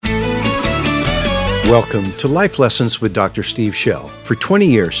Welcome to Life Lessons with Dr. Steve Shell. For 20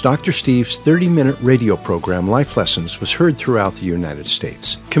 years, Dr. Steve's 30-minute radio program, Life Lessons, was heard throughout the United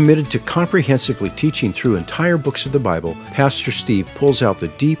States. Committed to comprehensively teaching through entire books of the Bible, Pastor Steve pulls out the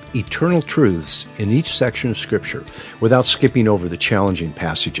deep, eternal truths in each section of Scripture without skipping over the challenging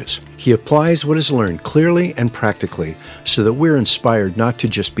passages. He applies what is learned clearly and practically so that we're inspired not to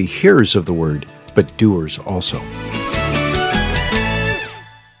just be hearers of the Word, but doers also.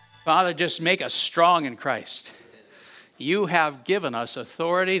 Father, just make us strong in Christ. You have given us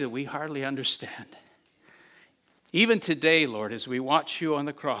authority that we hardly understand. Even today, Lord, as we watch you on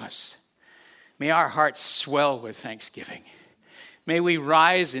the cross, may our hearts swell with thanksgiving. May we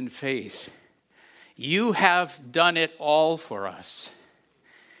rise in faith. You have done it all for us.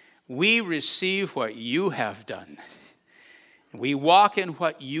 We receive what you have done. We walk in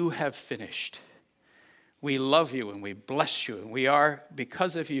what you have finished. We love you and we bless you, and we are,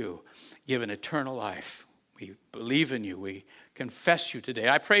 because of you, given eternal life. We believe in you. We confess you today.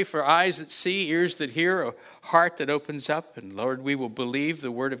 I pray for eyes that see, ears that hear, a heart that opens up, and Lord, we will believe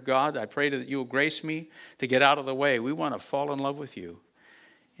the word of God. I pray that you will grace me to get out of the way. We want to fall in love with you.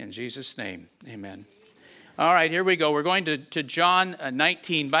 In Jesus' name, amen. All right, here we go. We're going to John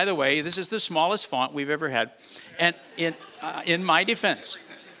 19. By the way, this is the smallest font we've ever had. And in my defense,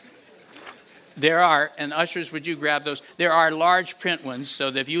 there are, and ushers, would you grab those? There are large print ones,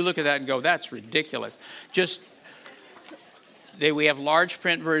 so that if you look at that and go, that's ridiculous. We have large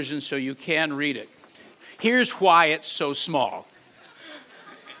print versions so you can read it. Here's why it's so small.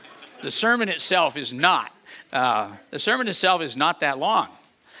 The sermon itself is not. That long.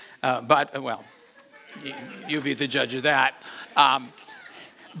 But you be the judge of that.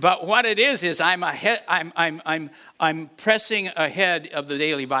 But what it is I'm pressing ahead of the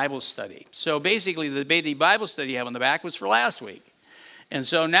daily Bible study. So basically, the daily Bible study you have on the back was for last week. And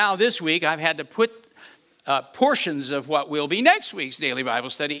so now this week, I've had to put portions of what will be next week's daily Bible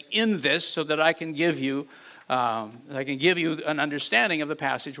study in this so that I can give you an understanding of the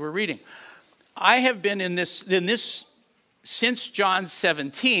passage we're reading. I have been in this since John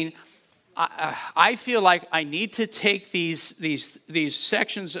 17. I feel like I need to take these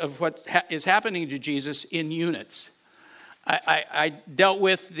sections of what is happening to Jesus in units. I dealt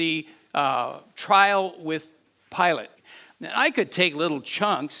with the trial with Pilate. Now, I could take little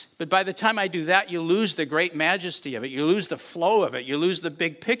chunks, but by the time I do that, you lose the great majesty of it. You lose the flow of it. You lose the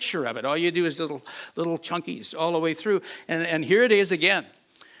big picture of it. All you do is little chunkies all the way through. And here it is again.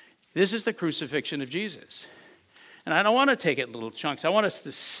 This is the crucifixion of Jesus. And I don't want to take it in little chunks. I want us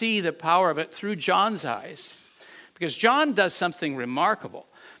to see the power of it through John's eyes. Because John does something remarkable.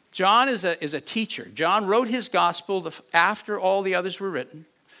 John is a teacher. John wrote his gospel after all the others were written.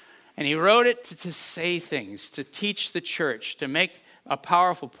 And he wrote it to say things, to teach the church, to make a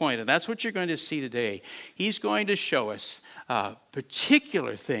powerful point. And that's what you're going to see today. He's going to show us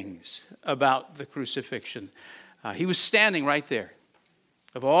particular things about the crucifixion. He was standing right there.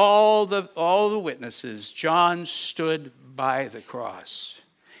 Of all the witnesses, John stood by the cross.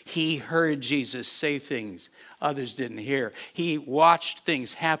 He heard Jesus say things others didn't hear. He watched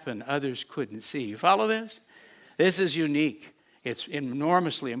things happen others couldn't see. You follow this? This is unique. It's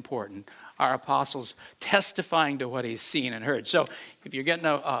enormously important. Our apostles testifying to what he's seen and heard. So if you're getting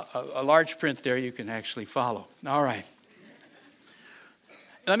a large print there, you can actually follow. All right.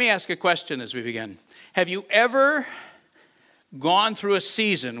 Let me ask a question as we begin. Have you ever gone through a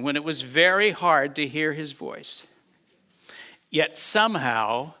season when it was very hard to hear his voice, yet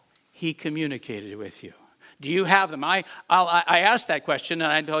somehow he communicated with you? Do you have them? I asked that question, and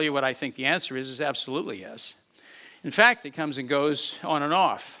I tell you what I think the answer is absolutely yes. In fact, it comes and goes on and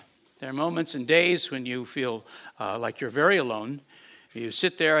off. There are moments and days when you feel like you're very alone. You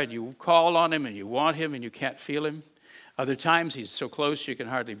sit there and you call on him and you want him and you can't feel him. Other times he's so close you can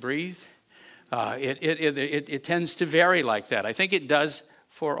hardly breathe. It tends to vary like that. I think it does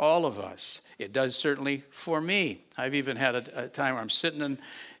for all of us. It does certainly for me. I've even had a time where I'm sitting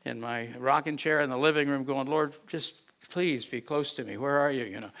in my rocking chair in the living room going, Lord, just please be close to me. Where are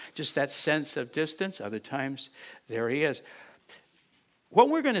you? Just that sense of distance. Other times, there he is. What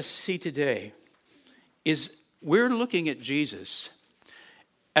we're going to see today is we're looking at Jesus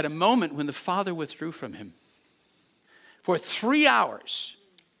at a moment when the Father withdrew from him. For 3 hours,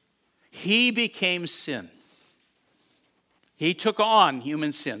 he became sin. He took on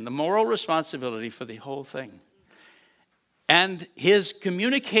human sin, the moral responsibility for the whole thing. And his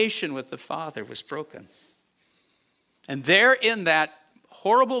communication with the Father was broken. And there in that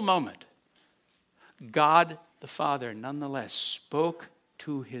horrible moment, God the Father nonetheless spoke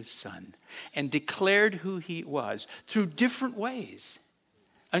to his Son and declared who he was through different ways.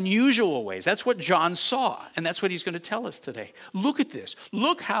 unusual ways. That's what John saw, and that's what he's going to tell us today. Look at this.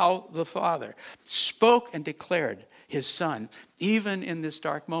 Look how the Father spoke and declared his Son, even in this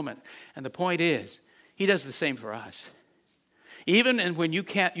dark moment. And the point is, he does the same for us. Even when you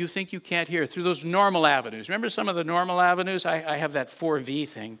think you can't hear, through those normal avenues. Remember some of the normal avenues? I have that 4V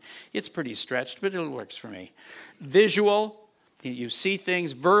thing. It's pretty stretched, but it works for me. Visual, you see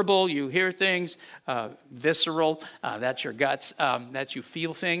things. Verbal, you hear things. Visceral, that's your guts. That's you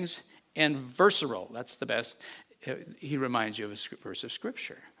feel things. And visceral, that's the best. He reminds you of a verse of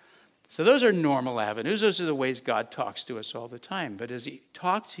Scripture. So those are normal avenues. Those are the ways God talks to us all the time. But does he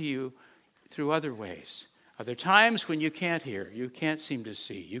talk to you through other ways? Are there times when you can't hear, you can't seem to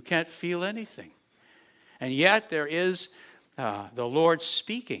see, you can't feel anything? And yet there is the Lord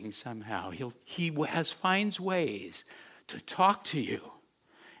speaking somehow. He finds ways to talk to you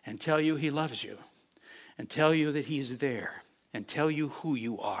and tell you he loves you and tell you that he's there and tell you who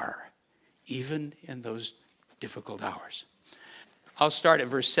you are, even in those difficult hours. I'll start at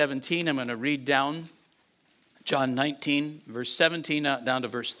verse 17. I'm going to read down John 19, verse 17, down to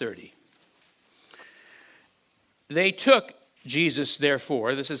verse 30. They took Jesus,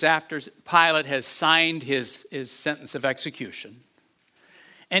 therefore, this is after Pilate has signed his sentence of execution,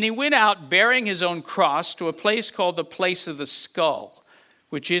 and he went out bearing his own cross to a place called the place of the skull,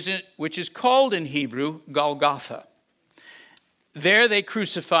 which is called in Hebrew Golgotha. There they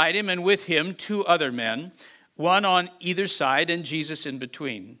crucified him, and with him 2 other men, one on either side and Jesus in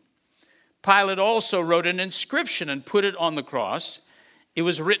between. Pilate also wrote an inscription and put it on the cross. It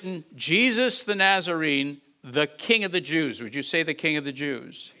was written, Jesus the Nazarene, the King of the Jews. Would you say the King of the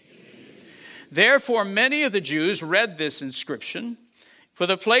Jews? Therefore, many of the Jews read this inscription, for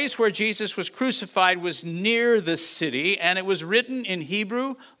the place where Jesus was crucified was near the city, and it was written in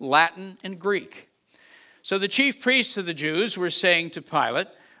Hebrew, Latin, and Greek. So the chief priests of the Jews were saying to Pilate,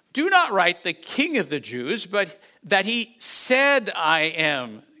 do not write the King of the Jews, but that he said, I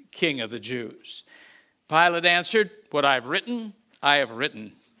am King of the Jews. Pilate answered, what I have written, I have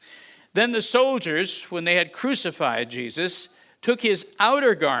written. Then the soldiers, when they had crucified Jesus, took his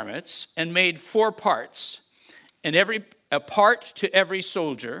outer garments and made 4 parts, and a part to every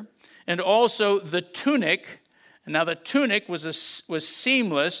soldier, and also the tunic. Now the tunic was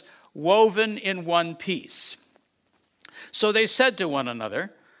seamless, woven in one piece. So they said to one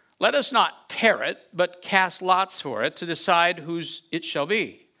another, let us not tear it, but cast lots for it to decide whose it shall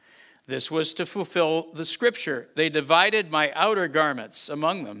be. This was to fulfill the scripture. They divided my outer garments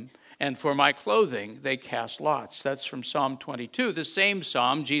among them, and for my clothing they cast lots. That's from Psalm 22, the same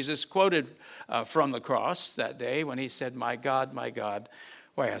psalm Jesus quoted from the cross that day when he said, my God,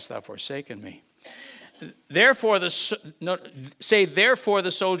 why hast thou forsaken me? Therefore the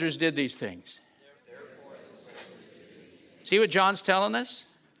soldiers did these things. See what John's telling us?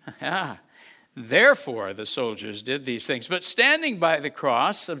 Therefore the soldiers did these things. But standing by the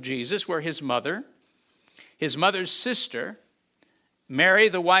cross of Jesus were his mother, his mother's sister, Mary,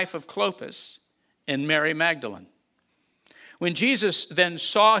 the wife of Clopas, and Mary Magdalene. When Jesus then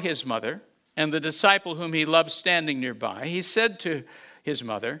saw his mother and the disciple whom he loved standing nearby, he said to his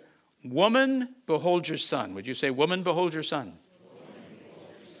mother, woman, behold your son. Would you say, woman, behold your son?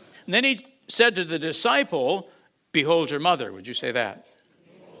 And then he said to the disciple, behold your mother. Would you say that?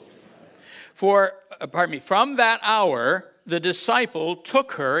 From that hour, the disciple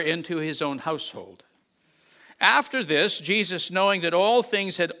took her into his own household. After this, Jesus, knowing that all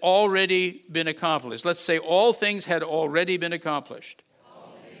things had already been accomplished. Let's say all things had already been accomplished.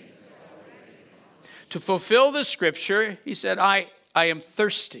 To fulfill the scripture, he said, I am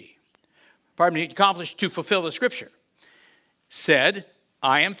thirsty. Accomplished to fulfill the scripture. Said,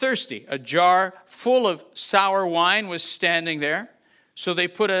 I am thirsty. A jar full of sour wine was standing there. So they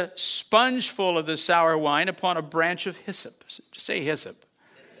put a sponge full of the sour wine upon a branch of hyssop. Say hyssop.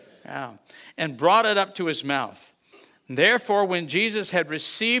 Yeah. And brought it up to his mouth. Therefore, when Jesus had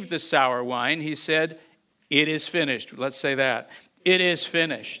received the sour wine, he said, it is finished. Let's say that. It is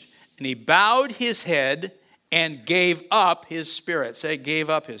finished. And he bowed his head and gave up his spirit. Say, gave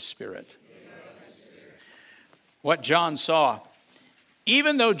up his spirit. What John saw.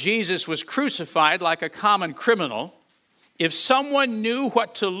 Even though Jesus was crucified like a common criminal, if someone knew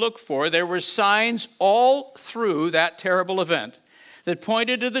what to look for, there were signs all through that terrible event that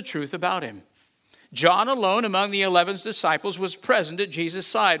pointed to the truth about him. John alone among the 11 disciples was present at Jesus'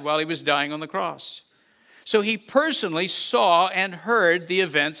 side while he was dying on the cross. So he personally saw and heard the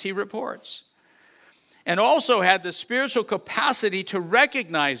events he reports, and also had the spiritual capacity to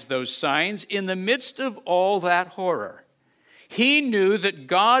recognize those signs in the midst of all that horror. He knew that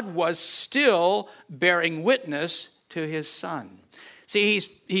God was still bearing witness to his son. See,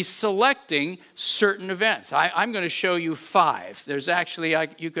 he's selecting certain events. I'm going to show you 5. There's actually,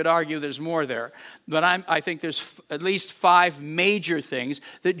 you could argue there's more there, but I think there's at least 5 major things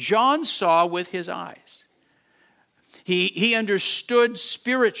that John saw with his eyes. He understood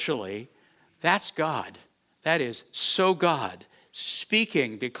spiritually, that's God. That is so God,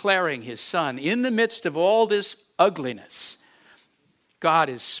 speaking, declaring his Son. In the midst of all this ugliness, God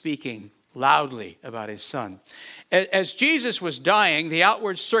is speaking loudly about his Son. As Jesus was dying, the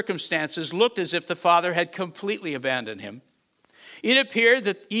outward circumstances looked as if the Father had completely abandoned him. It appeared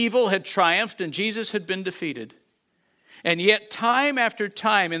that evil had triumphed and Jesus had been defeated. And yet, time after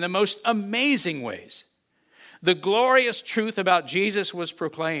time, in the most amazing ways, the glorious truth about Jesus was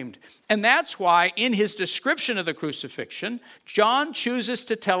proclaimed. And that's why, in his description of the crucifixion, John chooses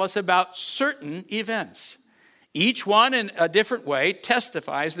to tell us about certain events. Each one, in a different way,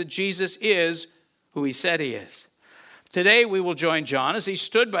 testifies that Jesus is who he said he is. Today, we will join John as he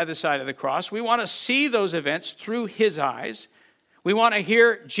stood by the side of the cross. We want to see those events through his eyes. We want to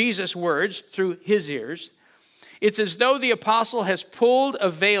hear Jesus' words through his ears. It's as though the apostle has pulled a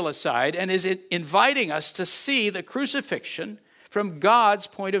veil aside and is inviting us to see the crucifixion from God's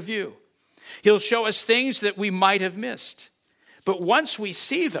point of view. He'll show us things that we might have missed. But once we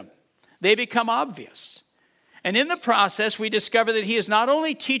see them, they become obvious. And in the process, we discover that he is not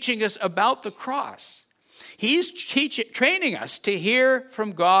only teaching us about the cross, he's training us to hear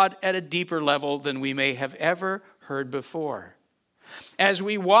from God at a deeper level than we may have ever heard before. As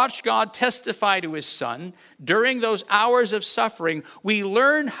we watch God testify to his Son during those hours of suffering, we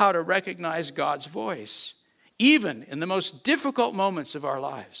learn how to recognize God's voice, even in the most difficult moments of our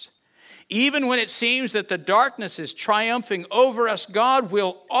lives. Even when it seems that the darkness is triumphing over us, God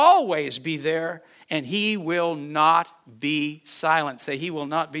will always be there, and he will not be silent. Say, he will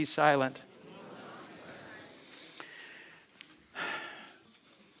not be silent.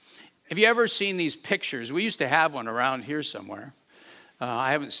 Have you ever seen these pictures? We used to have one around here somewhere.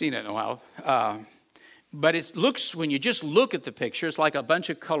 I haven't seen it in a while. But it looks, when you just look at the picture, it's like a bunch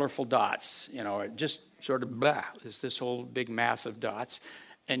of colorful dots. You know, it just sort of, blah, it's this whole big mass of dots.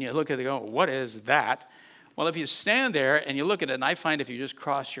 And you look at it and go, what is that? Well, if you stand there and you look at it, and I find if you just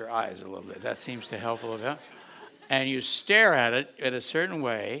cross your eyes a little bit, that seems to help a little bit, and you stare at it in a certain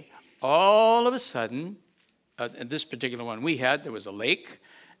way, all of a sudden, in this particular one we had, there was a lake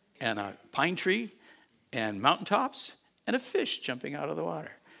and a pine tree and mountaintops and a fish jumping out of the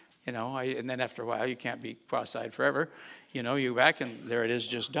water. You know, and then after a while, you can't be cross-eyed forever. You know, you back and there it is,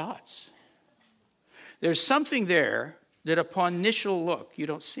 just dots. There's something there that upon initial look you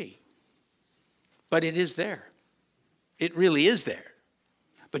don't see. But it is there. It really is there.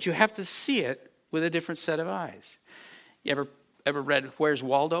 But you have to see it with a different set of eyes. You ever read Where's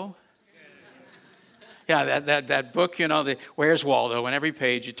Waldo? Yeah, that book, you know, Where's Waldo? And every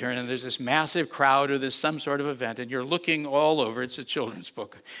page you turn and there's this massive crowd or there's some sort of event and you're looking all over. It's a children's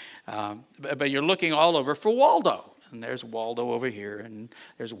book. But you're looking all over for Waldo. And there's Waldo over here and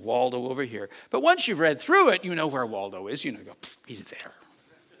there's Waldo over here. But once you've read through it, you know where Waldo is. You know, he's there.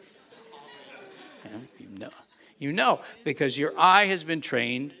 You know, because your eye has been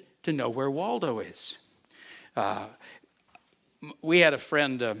trained to know where Waldo is. We had a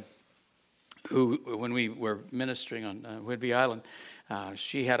friend who, when we were ministering on Whidbey Island,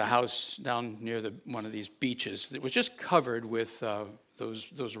 she had a house down near one of these beaches that was just covered with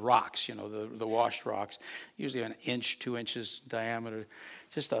those rocks, you know, the washed rocks, usually an inch, 2 inches diameter,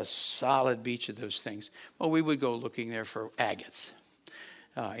 just a solid beach of those things. Well, we would go looking there for agates.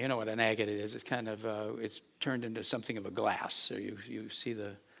 You know what an agate is? It's kind of, it's turned into something of a glass, so you see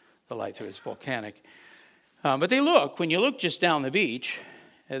the light through it. It's volcanic. But when you look just down the beach,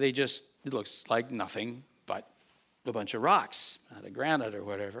 it looks like nothing but a bunch of rocks, out of granite or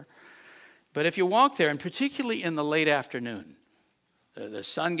whatever. But if you walk there, and particularly in the late afternoon, the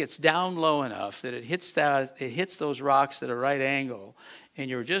sun gets down low enough that it hits those rocks at a right angle, and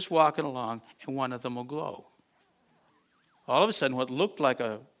you're just walking along, and one of them will glow. All of a sudden, what looked like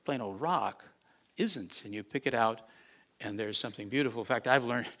a plain old rock isn't, and you pick it out, and there's something beautiful. In fact, I've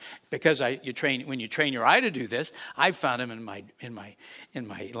learned, because when you train your eye to do this, I've found them in my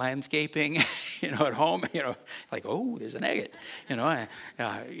landscaping, you know, at home, you know, like, oh, there's an agate, you know,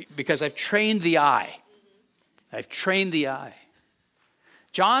 because I've trained the eye. I've trained the eye.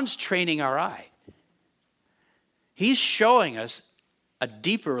 John's training our eye. He's showing us a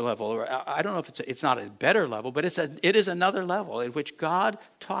deeper level, or I don't know if it's not a better level, but it is another level in which God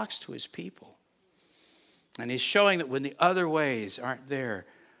talks to his people. And he's showing that when the other ways aren't there,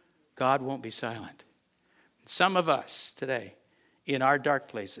 God won't be silent. Some of us today, in our dark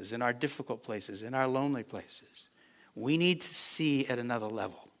places, in our difficult places, in our lonely places, we need to see at another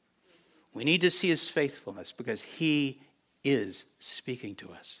level. We need to see his faithfulness because he is speaking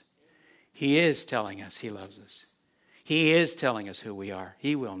to us. He is telling us he loves us. He is telling us who we are.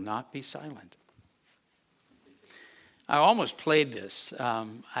 He will not be silent. I almost played this.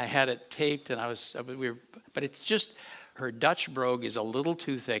 I had it taped, and but it's just her Dutch brogue is a little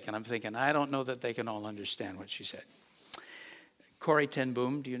too thick, and I'm thinking, I don't know that they can all understand what she said. Corrie ten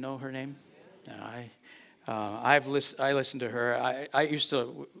Boom, do you know her name? I listened to her. I used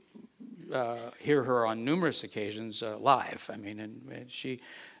to hear her on numerous occasions live. I mean, and she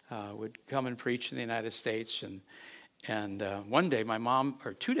would come and preach in the United States, and one day, my mom,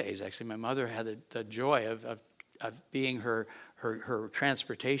 or 2 days actually, my mother had the joy of being her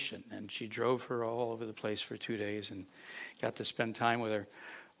transportation, and she drove her all over the place for 2 days and got to spend time with her.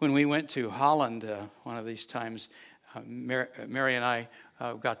 When we went to Holland one of these times, Mary and I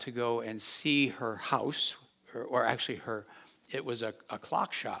got to go and see her house, or actually it was a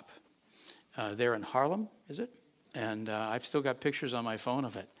clock shop there in Haarlem, is it? And I've still got pictures on my phone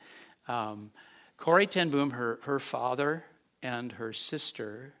of it. Corrie ten Boom, her father and her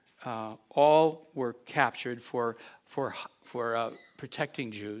sister all were captured for protecting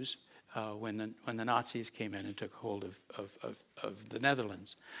Jews when the Nazis came in and took hold of the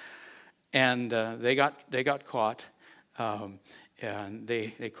Netherlands, and they got caught. And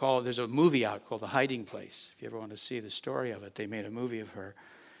there's a movie out called The Hiding Place. If you ever want to see the story of it, they made a movie of her.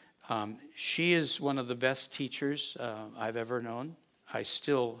 She is one of the best teachers I've ever known. I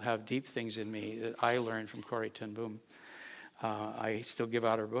still have deep things in me that I learned from Corrie ten Boom. I still give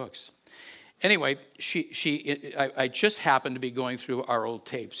out her books. Anyway, I just happened to be going through our old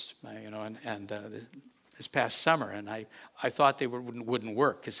tapes, this past summer, and I thought they wouldn't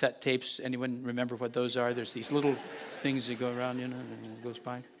work. Cassette tapes, anyone remember what those are? There's these little things that go around, and it goes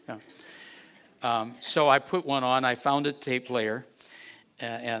by. Yeah. So I put one on. I found a tape player,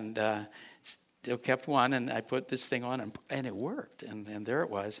 and still kept one, and I put this thing on, and it worked, and there it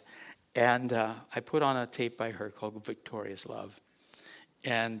was. And I put on a tape by her called Victorious Love.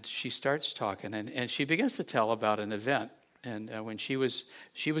 And she starts talking, and she begins to tell about an event. And when she was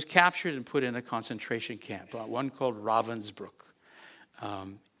captured and put in a concentration camp, one called Ravensbrück.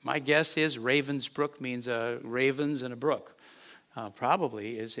 My guess is Ravensbrück means ravens and a brook.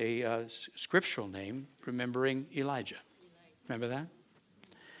 Probably is a scriptural name remembering Elijah. Remember that?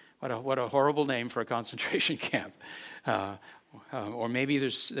 What a horrible name for a concentration camp. Or maybe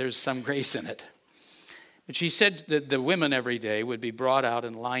there's some grace in it. But she said that the women every day would be brought out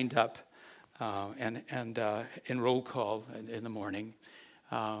and lined up and in roll call in the morning,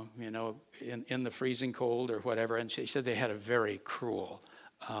 in the freezing cold or whatever. And she said they had a very cruel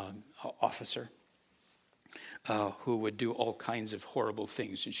officer who would do all kinds of horrible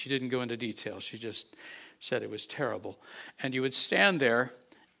things. And she didn't go into detail. She just said it was terrible. And you would stand there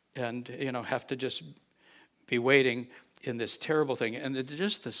and, have to just be waiting in this terrible thing. And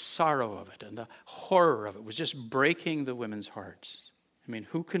just the sorrow of it and the horror of it was just breaking the women's hearts. I mean,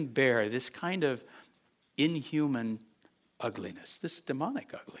 who can bear this kind of inhuman ugliness, this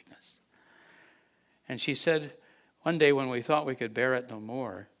demonic ugliness? And she said, one day when we thought we could bear it no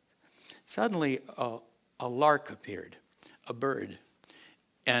more, suddenly a lark appeared, a bird,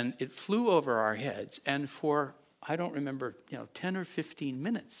 and it flew over our heads, and for, I don't remember, 10 or 15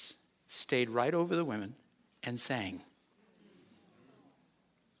 minutes, stayed right over the women and sang.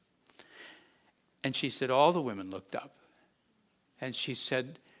 And she said all the women looked up. And she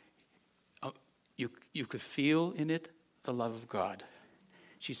said, you could feel in it the love of God.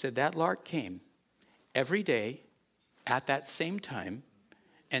 She said that lark came every day at that same time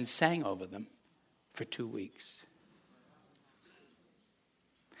and sang over them for 2 weeks.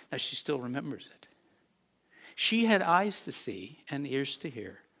 Now she still remembers it. She had eyes to see and ears to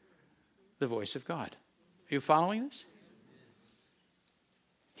hear the voice of God. Are you following this?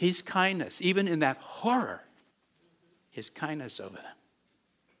 His kindness, even in that horror, his kindness over them.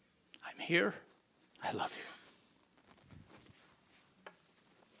 I'm here. I love you.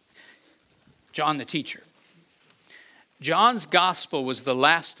 John the teacher. John's gospel was the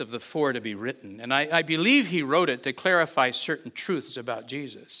last of the 4 to be written, and I believe he wrote it to clarify certain truths about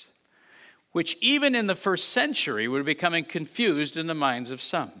Jesus, which even in the first century were becoming confused in the minds of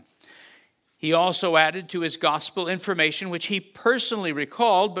some. He also added to his gospel information which he personally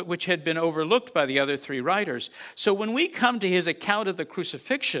recalled, but which had been overlooked by the other 3 writers. So when we come to his account of the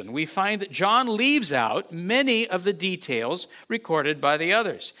crucifixion, we find that John leaves out many of the details recorded by the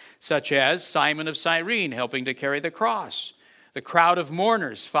others, such as Simon of Cyrene helping to carry the cross, the crowd of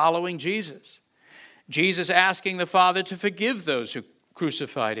mourners following Jesus, Jesus asking the Father to forgive those who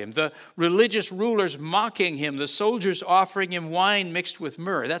crucified him. The religious rulers mocking him. The soldiers offering him wine mixed with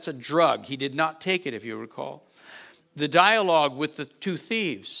myrrh. That's a drug. He did not take it, if you recall. The dialogue with the two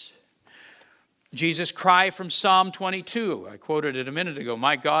thieves. Jesus' cry from Psalm 22. I quoted it a minute ago.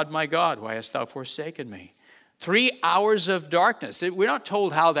 My God, why hast thou forsaken me? 3 hours of darkness. We're not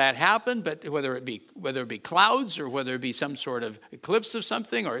told how that happened, but whether it be clouds or whether it be some sort of eclipse of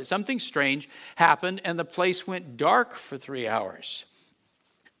something or something strange happened, and the place went dark for 3 hours.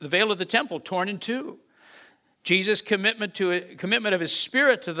 The veil of the temple torn in two. Jesus' commitment of his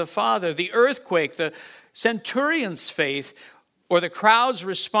spirit to the Father, the earthquake, the centurion's faith, or the crowd's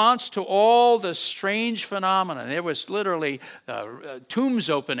response to all the strange phenomena. There was literally tombs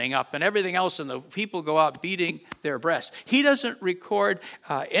opening up and everything else, and the people go out beating their breasts. He doesn't record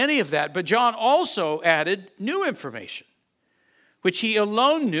any of that, but John also added new information, which he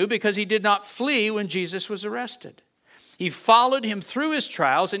alone knew because he did not flee when Jesus was arrested. He followed him through his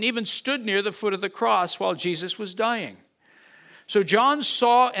trials and even stood near the foot of the cross while Jesus was dying. So John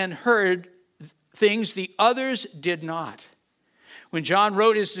saw and heard things the others did not. When John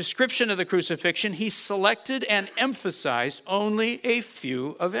wrote his description of the crucifixion, he selected and emphasized only a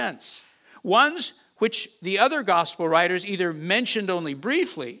few events. Ones which the other gospel writers either mentioned only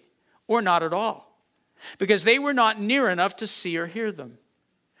briefly or not at all, because they were not near enough to see or hear them.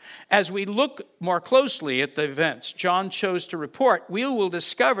 As we look more closely at the events John chose to report, we will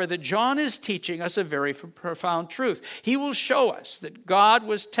discover that John is teaching us a very profound truth. He will show us that God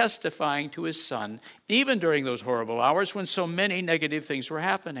was testifying to his Son, even during those horrible hours when so many negative things were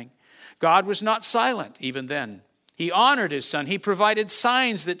happening. God was not silent even then. He honored his Son. He provided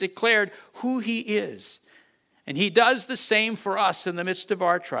signs that declared who he is. And he does the same for us in the midst of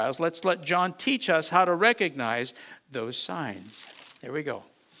our trials. Let's let John teach us how to recognize those signs. There we go.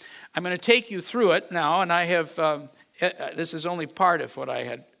 I'm going to take you through it now, and I have, this is only part of what I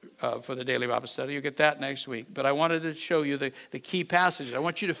had for the Daily Bible Study. You'll get that next week. But I wanted to show you the key passages. I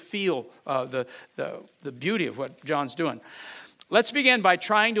want you to feel the beauty of what John's doing. Let's begin by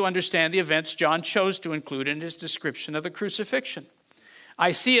trying to understand the events John chose to include in his description of the crucifixion.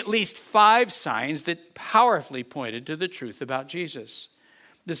 I see at least 5 signs that powerfully pointed to the truth about Jesus.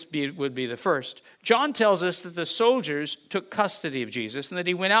 This would be the first. John tells us that the soldiers took custody of Jesus and that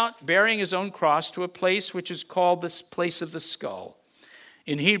he went out bearing his own cross to a place which is called the place of the skull.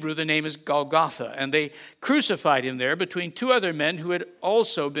 In Hebrew, the name is Golgotha, and they crucified him there between 2 other men who had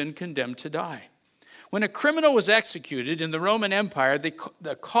also been condemned to die. When a criminal was executed in the Roman Empire,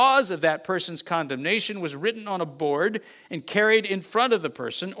 the cause of that person's condemnation was written on a board and carried in front of the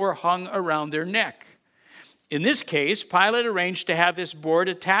person or hung around their neck. In this case, Pilate arranged to have this board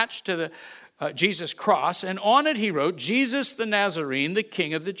attached to the Jesus' cross, and on it he wrote, Jesus the Nazarene, the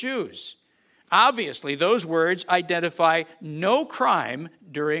King of the Jews. Obviously, those words identify no crime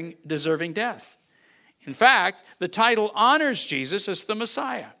during deserving death. In fact, the title honors Jesus as the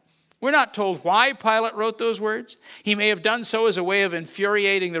Messiah. We're not told why Pilate wrote those words. He may have done so as a way of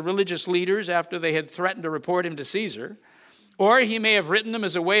infuriating the religious leaders after they had threatened to report him to Caesar. Or he may have written them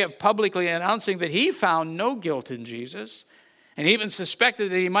as a way of publicly announcing that he found no guilt in Jesus and even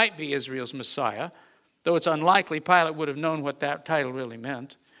suspected that he might be Israel's Messiah, though it's unlikely Pilate would have known what that title really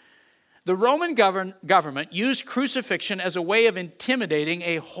meant. The Roman government used crucifixion as a way of intimidating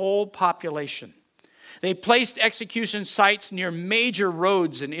a whole population. They placed execution sites near major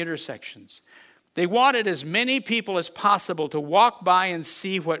roads and intersections. They wanted as many people as possible to walk by and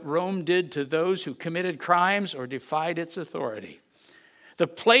see what Rome did to those who committed crimes or defied its authority. The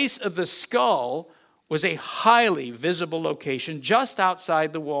place of the skull was a highly visible location just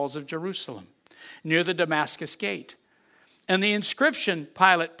outside the walls of Jerusalem, near the Damascus Gate. And the inscription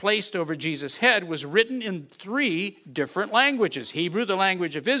Pilate placed over Jesus' head was written in 3 different languages: Hebrew, the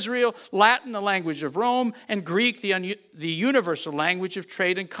language of Israel; Latin, the language of Rome; and Greek, the universal language of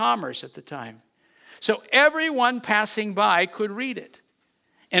trade and commerce at the time. So everyone passing by could read it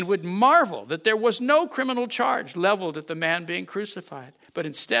and would marvel that there was no criminal charge leveled at the man being crucified, but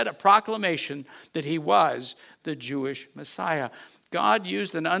instead a proclamation that he was the Jewish Messiah. God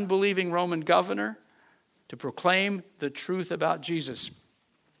used an unbelieving Roman governor to proclaim the truth about Jesus.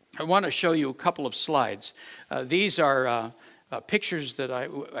 I want to show you a couple of slides. These are pictures that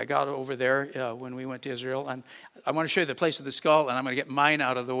I got over there when we went to Israel. And I want to show you the place of the skull, and I'm going to get mine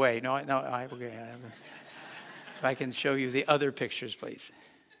out of the way. Okay. If I can show you the other pictures, please.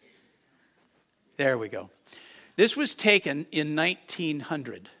 There we go. This was taken in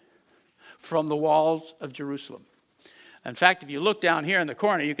 1900 from the walls of Jerusalem. In fact, if you look down here in the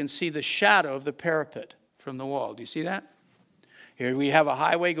corner, you can see the shadow of the parapet from the wall. Do you see that? Here we have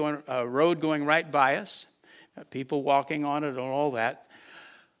a road going right by us. people walking on it and all that.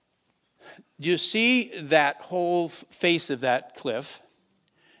 Do you see that whole face of that cliff?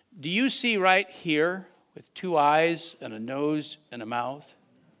 Do you see right here with two eyes and a nose and a mouth,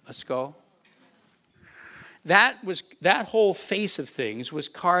 a skull? That whole face of things was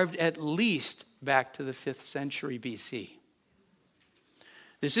carved at least back to the 5th century BC.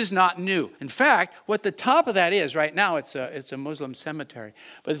 This is not new. In fact, what the top of that is, right now it's a Muslim cemetery,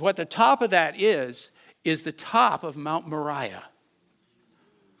 but what the top of that is the top of Mount Moriah.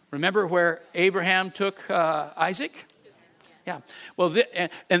 Remember where Abraham took Isaac? Yeah. Well,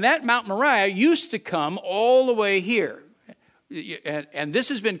 and that Mount Moriah used to come all the way here. And this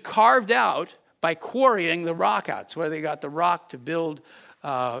has been carved out by quarrying the rock out. It's where they got the rock to build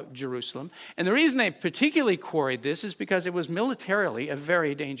Jerusalem. And the reason they particularly quarried this is because it was militarily a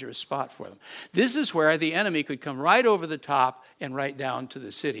very dangerous spot for them. This is where the enemy could come right over the top and right down to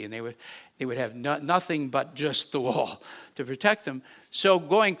the city. And they would have nothing but just the wall to protect them. So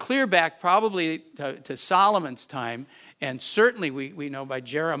going clear back probably to Solomon's time, and certainly we know by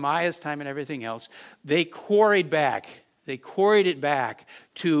Jeremiah's time and everything else, they quarried it back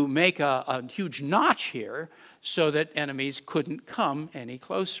to make a huge notch here so that enemies couldn't come any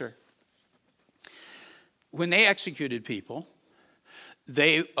closer. When they executed people,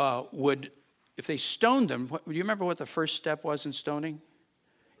 they would, if they stoned them, do you remember what the first step was in stoning?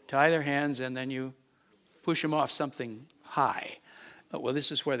 Tie their hands and then you push them off something high. Well,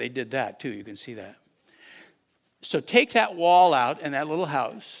 this is where they did that too. You can see that. So take that wall out and that little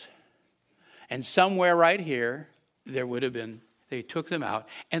house, and somewhere right here, there would have been, they took them out,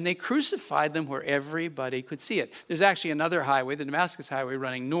 and they crucified them where everybody could see it. There's actually another highway, the Damascus Highway,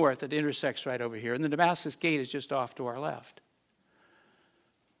 running north that intersects right over here, and the Damascus Gate is just off to our left.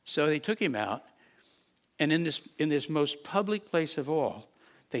 So they took him out, and in this most public place of all,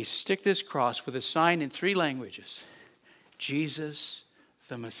 they stick this cross with a sign in 3 languages. Jesus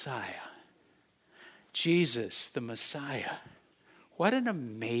the Messiah. Jesus the Messiah. What an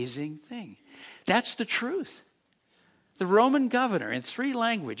amazing thing. That's the truth. The Roman governor in 3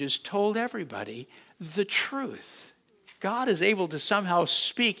 languages told everybody the truth. God is able to somehow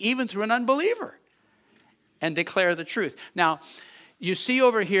speak even through an unbeliever and declare the truth. Now, you see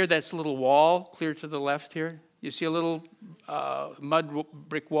over here that's little wall clear to the left here. You see a little mud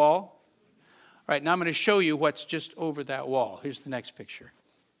brick wall? All right, now I'm going to show you what's just over that wall. Here's the next picture.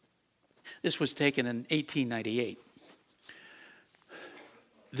 This was taken in 1898.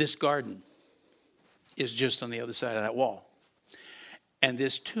 This garden is just on the other side of that wall. And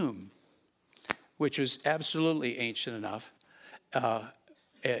this tomb, which was absolutely ancient enough,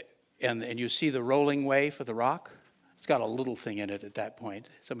 and you see the rolling way for the rock? It's got a little thing in it at that point.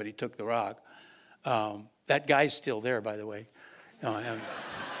 Somebody took the rock. That guy's still there, by the way. No, I haven't.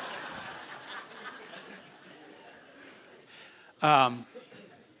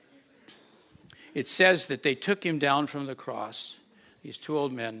 It says that they took him down from the cross, these 2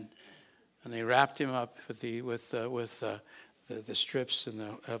 old men, and they wrapped him up with the strips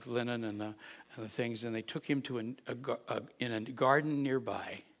of linen and the things, and they took him to in a garden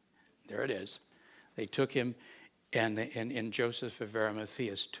nearby. There it is. They took him in Joseph of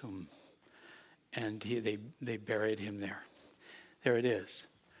Arimathea's tomb, and they buried him there. There it is,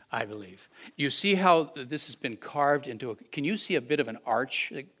 I believe. You see how this has been carved into can you see a bit of an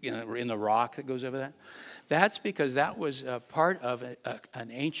arch in the rock that goes over that? That's because that was part of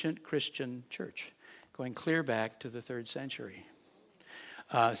an ancient Christian church going clear back to the 3rd century.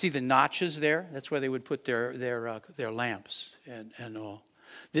 See the notches there? That's where they would put their lamps and all.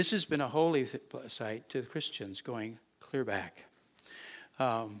 This has been a holy site to the Christians going clear back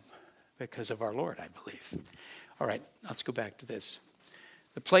because of our Lord, I believe. All right, let's go back to this.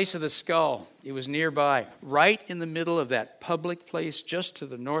 The place of the skull, it was nearby, right in the middle of that public place, just to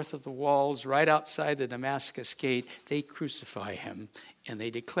the north of the walls, right outside the Damascus Gate. They crucify him, and they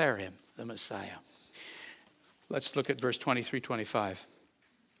declare him the Messiah. Let's look at verse 23-25.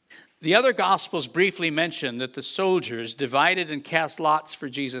 The other Gospels briefly mention that the soldiers divided and cast lots for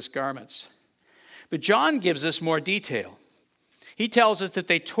Jesus' garments. But John gives us more detail. He tells us that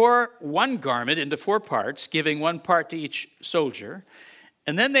they tore one garment into 4 parts, giving 1 part to each soldier.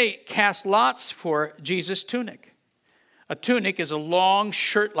 And then they cast lots for Jesus' tunic. A tunic is a long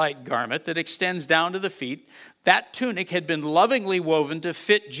shirt-like garment that extends down to the feet. That tunic had been lovingly woven to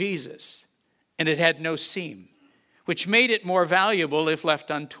fit Jesus, and it had no seam, which made it more valuable if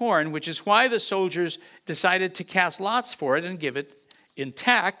left untorn, which is why the soldiers decided to cast lots for it and give it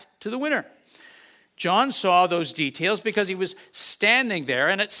intact to the winner. John saw those details because he was standing there,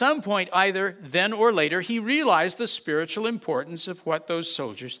 and at some point, either then or later, he realized the spiritual importance of what those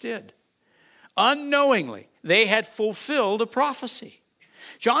soldiers did. Unknowingly, they had fulfilled a prophecy.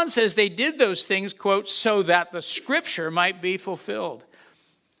 John says they did those things, quote, so that the scripture might be fulfilled.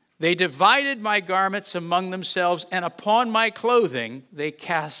 They divided my garments among themselves, and upon my clothing they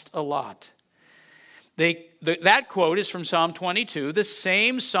cast a lot. That quote is from Psalm 22, the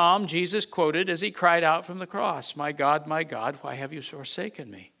same psalm Jesus quoted as he cried out from the cross, my God, why have you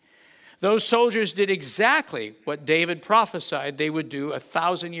forsaken me? Those soldiers did exactly what David prophesied they would do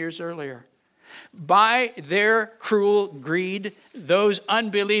 1,000 years earlier. By their cruel greed, those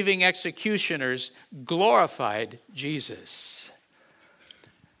unbelieving executioners glorified Jesus.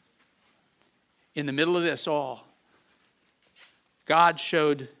 In the middle of this all, God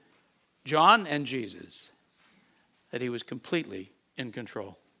showed John and Jesus that he was completely in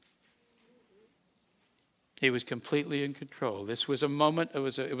control. He was completely in control. This was a moment, it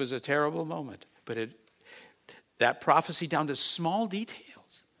was a terrible moment, but that prophecy down to small details.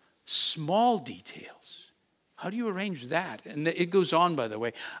 Small details. How do you arrange that? And it goes on, by the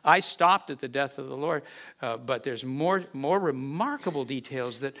way. I stopped at the death of the Lord, but there's more remarkable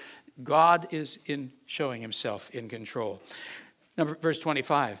details that God is in showing himself in control. Verse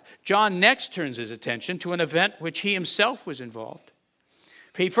 25. John next turns his attention to an event which he himself was involved.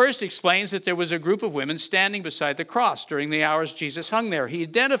 He first explains that there was a group of women standing beside the cross during the hours Jesus hung there. He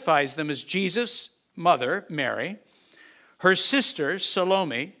identifies them as Jesus' mother, Mary, her sister,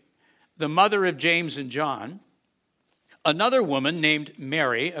 Salome, the mother of James and John, another woman named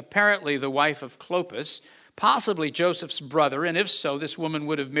Mary, apparently the wife of Clopas, possibly Joseph's brother, and if so, this woman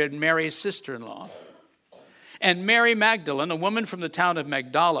would have been Mary's sister-in-law. And Mary Magdalene, a woman from the town of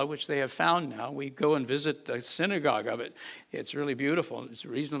Magdala, which they have found now. We go and visit the synagogue of it. It's really beautiful. It's a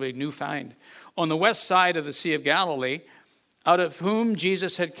reasonably new find. On the west side of the Sea of Galilee, out of whom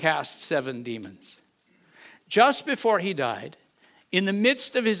Jesus had cast 7 demons. Just before he died, in the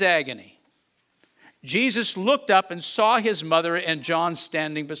midst of his agony, Jesus looked up and saw his mother and John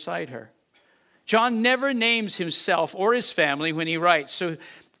standing beside her. John never names himself or his family when he writes.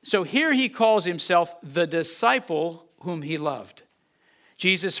 So here he calls himself the disciple whom he loved.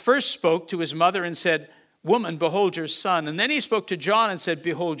 Jesus first spoke to his mother and said, "Woman, behold your son." And then he spoke to John and said,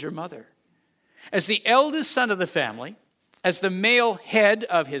 "Behold your mother." As the eldest son of the family, as the male head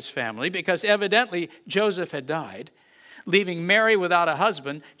of his family, because evidently Joseph had died, leaving Mary without a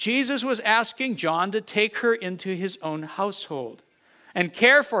husband, Jesus was asking John to take her into his own household and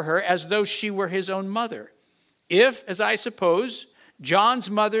care for her as though she were his own mother. If, as I suppose, John's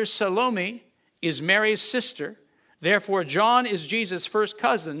mother, Salome, is Mary's sister, therefore John is Jesus' first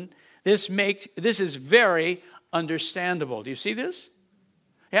cousin, this is very understandable. Do you see this?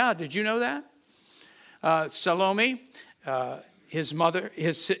 Yeah, did you know that? Salome, his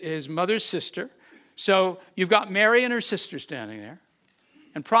mother's sister. So you've got Mary and her sister standing there,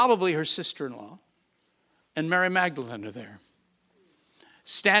 and probably her sister-in-law, and Mary Magdalene are there,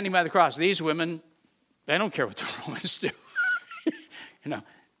 standing by the cross. These women, they don't care what the Romans do.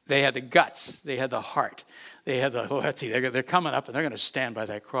 They had the guts, they had the heart, they had the loyalty. They're coming up and they're going to stand by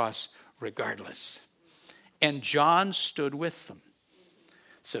that cross regardless. And John stood with them.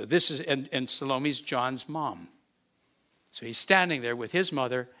 So this is, and Salome's John's mom. So he's standing there with his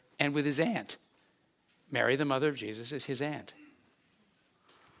mother and with his aunt. Mary, the mother of Jesus, is his aunt.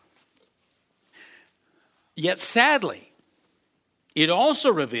 Yet sadly, it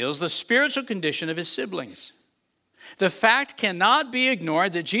also reveals the spiritual condition of his siblings. The fact cannot be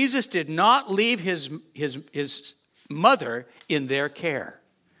ignored that Jesus did not leave his mother in their care.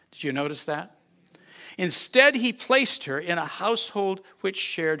 Did you notice that? Instead, he placed her in a household which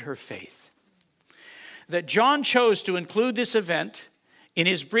shared her faith. That John chose to include this event in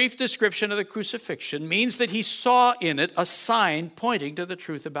his brief description of the crucifixion means that he saw in it a sign pointing to the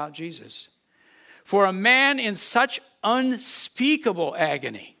truth about Jesus. For a man in such unspeakable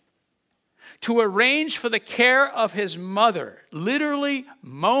agony, to arrange for the care of his mother, literally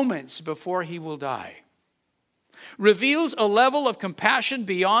moments before he will die, reveals a level of compassion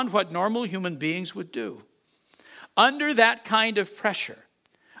beyond what normal human beings would do. Under that kind of pressure,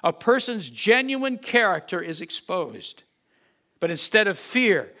 a person's genuine character is exposed. But instead of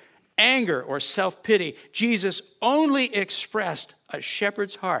fear, anger, or self-pity, Jesus only expressed a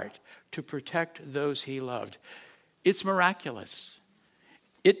shepherd's heart to protect those he loved. It's miraculous.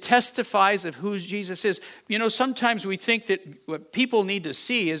 It testifies of who Jesus is. Sometimes we think that what people need to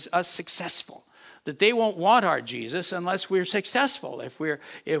see is us successful, that they won't want our Jesus unless we're successful. If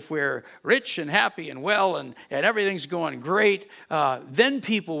we're rich and happy and well and everything's going great, then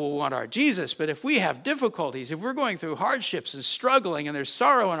people will want our Jesus. But if we have difficulties, if we're going through hardships and struggling and there's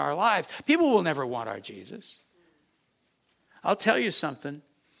sorrow in our lives, people will never want our Jesus. I'll tell you something.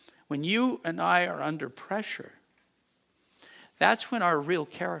 When you and I are under pressure, that's when our real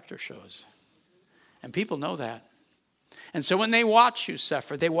character shows. And people know that. And so when they watch you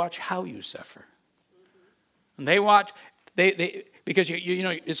suffer, they watch how you suffer. And they watch, because you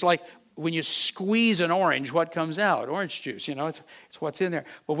know, it's like when you squeeze an orange, what comes out? Orange juice, you know, it's what's in there.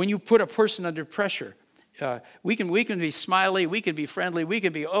 But when you put a person under pressure, we can be smiley, we can be friendly, we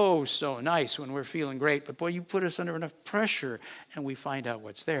can be oh so nice when we're feeling great. But boy, you put us under enough pressure and we find out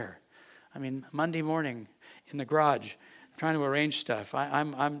what's there. I mean, Monday morning in the garage, trying to arrange stuff,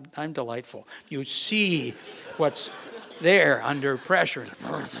 I'm delightful. You see what's there under pressure.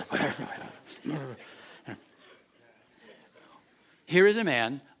 Here is a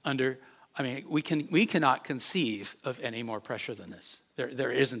man under, I mean, we cannot conceive of any more pressure than this.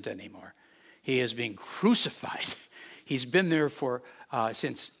 There isn't any more. He is being crucified. He's been there for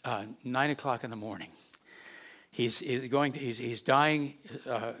since 9 o'clock in the morning. He's dying.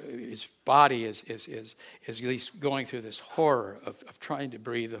 His body is going through this horror of trying to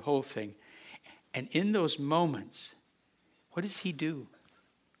breathe the whole thing. And in those moments, what does he do?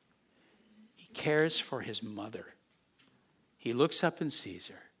 He cares for his mother. He looks up and sees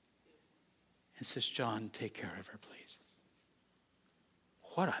her and says, John, take care of her, please.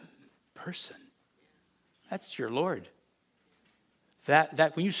 What a person. That's your Lord.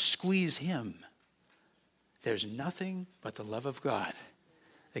 That when you squeeze him, there's nothing but the love of God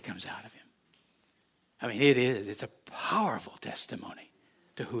that comes out of him. I mean, it's a powerful testimony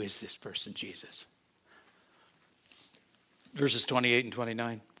to who is this person, Jesus. Verses 28 and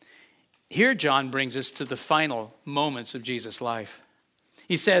 29. Here John brings us to the final moments of Jesus' life.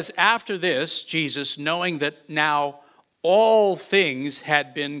 He says, after this, Jesus, knowing that now all things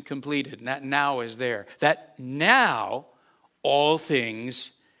had been completed, and that now is there, that now all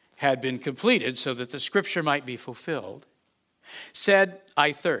things had been completed so that the scripture might be fulfilled, said,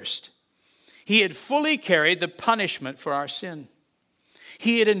 I thirst. He had fully carried the punishment for our sin.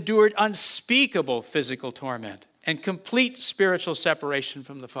 He had endured unspeakable physical torment and complete spiritual separation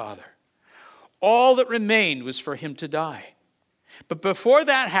from the Father. All that remained was for him to die. But before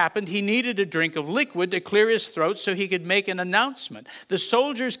that happened, he needed a drink of liquid to clear his throat so he could make an announcement. The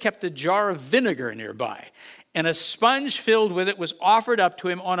soldiers kept a jar of vinegar nearby, and a sponge filled with it was offered up to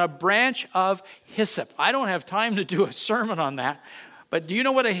him on a branch of hyssop. I don't have time to do a sermon on that, but do you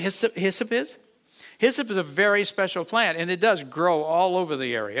know what a hyssop is? Hyssop is a very special plant, and it does grow all over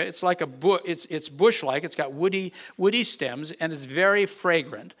the area. It's like it's bush-like. It's got woody stems, and it's very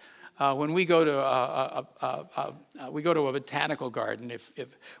fragrant. When we go to a botanical garden, if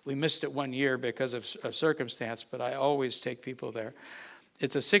we missed it one year because of circumstance, but I always take people there.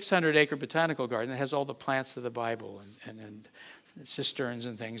 It's a 600-acre botanical garden that has all the plants of the Bible and cisterns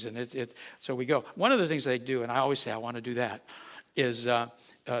and things. And so we go. One of the things they do, and I always say I want to do that, is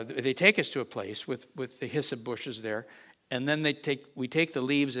they take us to a place with the hyssop bushes there, and then we take the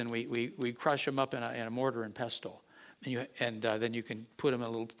leaves and we crush them up in a mortar and pestle. And then you can put them in a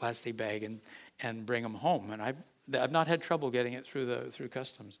little plastic bag and bring them home. And I've not had trouble getting it through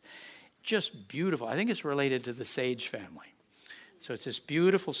customs. Just beautiful. I think it's related to the sage family. So it's this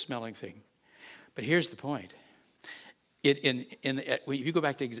beautiful smelling thing. But here's the point. If you go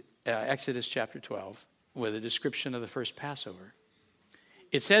back to Exodus chapter 12, with a description of the first Passover,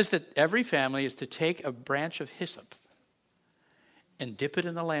 it says that every family is to take a branch of hyssop and dip it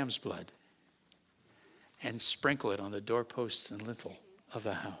in the lamb's blood and sprinkle it on the doorposts and lintel of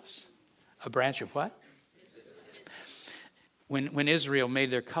the house. A branch of what? When Israel made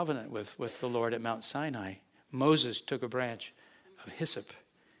their covenant with the Lord at Mount Sinai, Moses took a branch of hyssop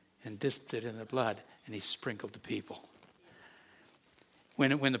and dipped it in the blood, and he sprinkled the people.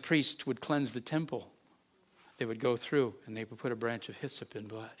 When the priest would cleanse the temple, they would go through and they would put a branch of hyssop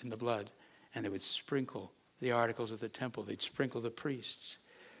in the blood, and they would sprinkle the articles of the temple. They'd sprinkle the priests.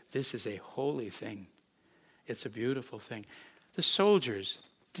 This is a holy thing. It's a beautiful thing. The soldiers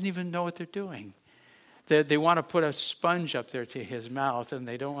didn't even know what they're doing. They want to put a sponge up there to his mouth, and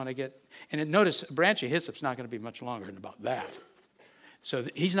they don't want to get... And notice, a branch of hyssop's not going to be much longer than about that. So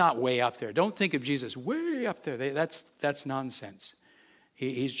he's not way up there. Don't think of Jesus way up there. That's nonsense.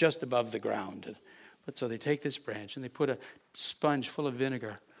 He's just above the ground. But so they take this branch, and they put a sponge full of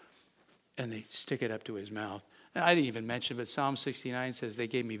vinegar, and they stick it up to his mouth. And I didn't even mention, but Psalm 69 says, they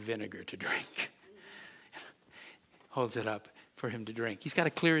gave me vinegar to drink. Holds it up for him to drink. He's got to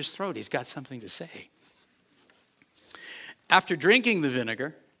clear his throat. He's got something to say. After drinking the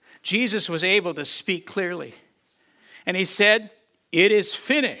vinegar, Jesus was able to speak clearly. And he said, it is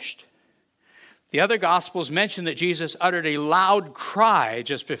finished. The other Gospels mention that Jesus uttered a loud cry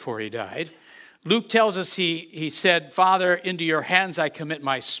just before he died. Luke tells us he said, Father, into your hands I commit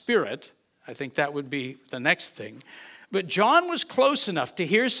my spirit. I think that would be the next thing. But John was close enough to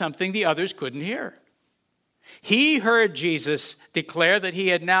hear something the others couldn't hear. He heard Jesus declare that he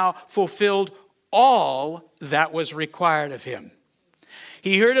had now fulfilled all that was required of him.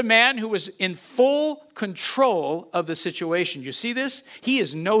 He heard a man who was in full control of the situation. You see this? He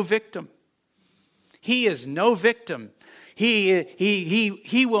is no victim. He is no victim.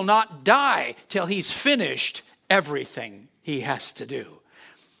 He will not die till he's finished everything he has to do.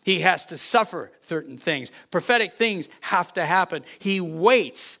 He has to suffer certain things. Prophetic things have to happen. He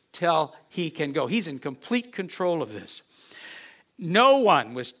waits till he can go. He's in complete control of this. No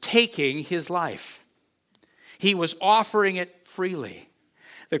one was taking his life. He was offering it freely.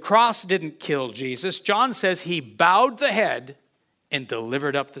 The cross didn't kill Jesus. John says he bowed the head and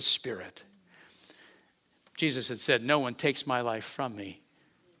delivered up the spirit. Jesus had said, no one takes my life from me,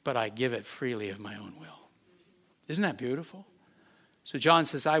 but I give it freely of my own will. Isn't that beautiful? So John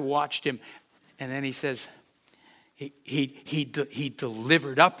says, I watched him. And then he says, he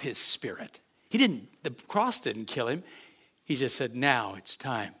delivered up his spirit. The cross didn't kill him. He just said, now it's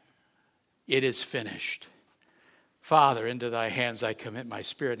time. It is finished. Father, into thy hands I commit my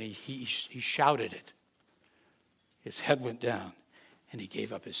spirit. And he shouted it. His head went down and he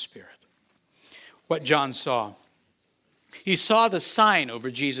gave up his spirit. What John saw. He saw the sign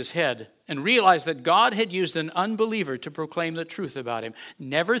over Jesus' head and realized that God had used an unbeliever to proclaim the truth about him.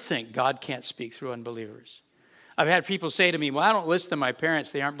 Never think God can't speak through unbelievers. I've had people say to me, well, I don't listen to my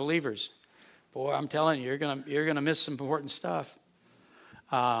parents. They aren't believers. Boy, I'm telling you, you're gonna miss some important stuff.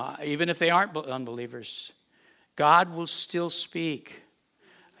 Even if they aren't unbelievers, God will still speak.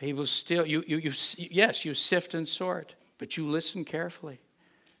 He will still, yes, you sift and sort, but you listen carefully.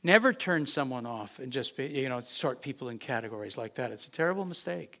 Never turn someone off and just sort people in categories like that. It's a terrible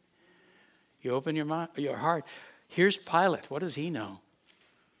mistake. You open your heart. Here's Pilate. What does he know?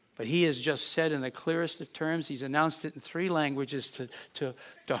 But he has just said in the clearest of terms, he's announced it in 3 languages to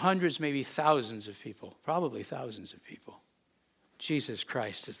hundreds, maybe thousands of people, probably thousands of people. Jesus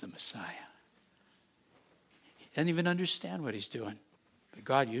Christ is the Messiah. He doesn't even understand what he's doing, but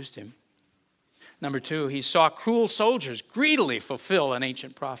God used him. Number 2, he saw cruel soldiers greedily fulfill an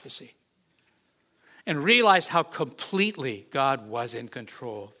ancient prophecy and realized how completely God was in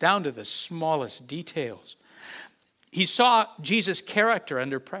control, down to the smallest details. He saw Jesus' character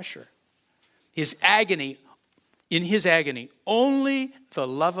under pressure. In his agony, only the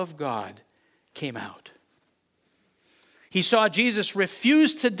love of God came out. He saw Jesus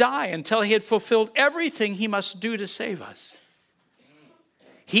refuse to die until he had fulfilled everything he must do to save us.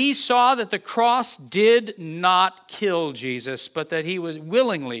 He saw that the cross did not kill Jesus, but that he was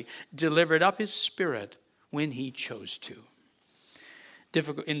willingly delivered up his spirit when he chose to.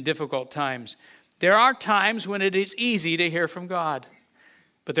 In difficult times. There are times when it is easy to hear from God.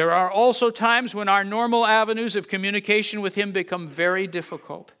 But there are also times when our normal avenues of communication with him become very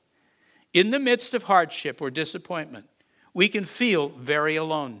difficult. In the midst of hardship or disappointment, we can feel very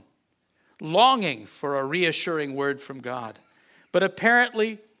alone, longing for a reassuring word from God, but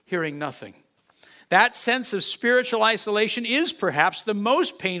apparently hearing nothing. That sense of spiritual isolation is perhaps the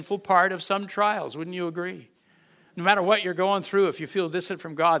most painful part of some trials. Wouldn't you agree? No matter what you're going through, if you feel distant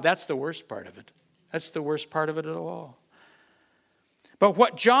from God, that's the worst part of it. That's the worst part of it at all. But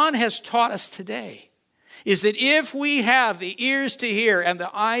what John has taught us today is that if we have the ears to hear and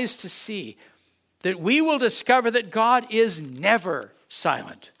the eyes to see, that we will discover that God is never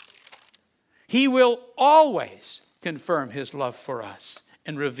silent. He will always confirm his love for us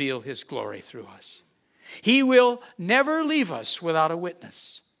and reveal his glory through us. He will never leave us without a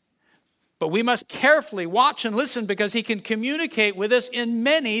witness. But we must carefully watch and listen because he can communicate with us in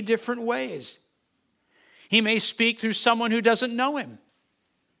many different ways. He may speak through someone who doesn't know him.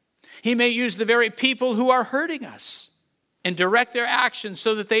 He may use the very people who are hurting us and direct their actions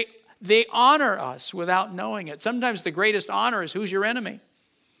so that they honor us without knowing it. Sometimes the greatest honor is who's your enemy.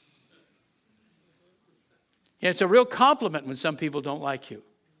 Yeah, it's a real compliment when some people don't like you.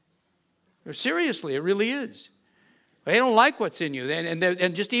 Seriously, it really is. They don't like what's in you,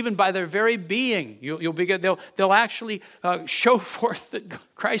 and just even by their very being, they'll actually show forth that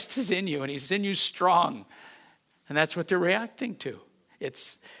Christ is in you, and he's in you strong, and that's what they're reacting to.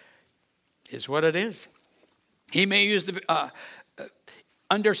 It's what it is. He may use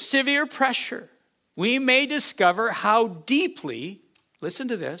under severe pressure. We may discover how deeply, listen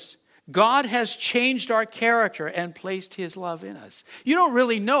to this, God has changed our character and placed his love in us. You don't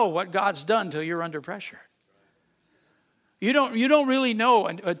really know what God's done until you're under pressure. You don't really know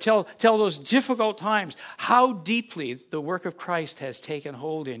until those difficult times how deeply the work of Christ has taken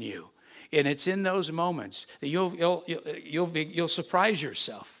hold in you. And it's in those moments that you'll surprise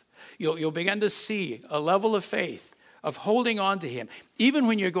yourself. You'll begin to see a level of faith of holding on to him. Even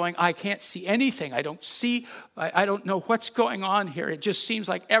when you're going, I can't see anything. I don't know what's going on here. It just seems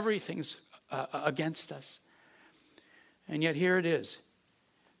like everything's against us. And yet here it is.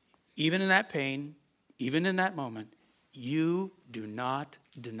 Even in that pain, even in that moment, you do not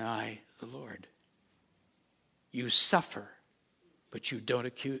deny the Lord. You suffer, but you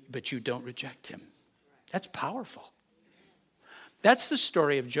don't reject him. That's powerful. That's the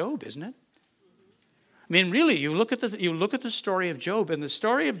story of Job, isn't it? I mean, really, you look at the story of Job, and the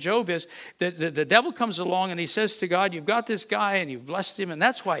story of Job is that the devil comes along and he says to God, you've got this guy and you've blessed him, and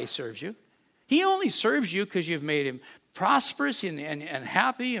that's why he serves you. He only serves you because you've made him prosperous and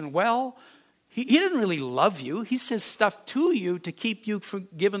happy and well. He didn't really love you. He says stuff to you to keep you from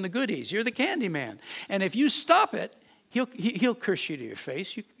giving the goodies. You're the candy man. And if you stop it, he'll curse you to your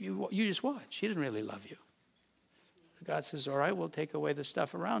face. You just watch. He didn't really love you. God says, all right, we'll take away the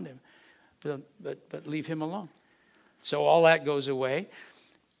stuff around him. But leave him alone. So all that goes away.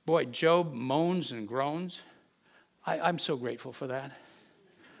 Boy, Job moans and groans. I'm so grateful for that.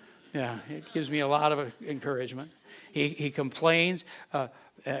 Yeah, it gives me a lot of encouragement. He complains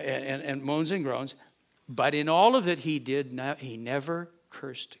and moans and groans. But in all of it, he never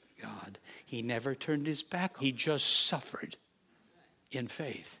cursed God. He never turned his back. He just suffered in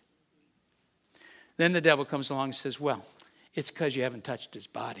faith. Then the devil comes along and says, well, it's because you haven't touched his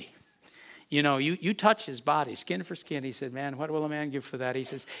body. You know, you touch his body, skin for skin. He said, man, what will a man give for that? He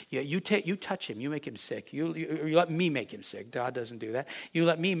says, yeah, you touch him, you make him sick. You let me make him sick. God doesn't do that. You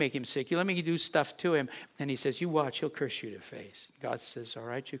let me make him sick. You let me do stuff to him. And he says, you watch, he'll curse you to face. God says, all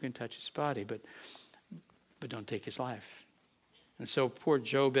right, you can touch his body, but don't take his life. And so poor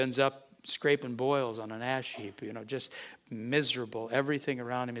Job ends up scraping boils on an ash heap, just miserable, everything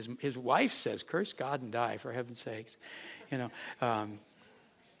around him. His wife says, curse God and die, for heaven's sakes. And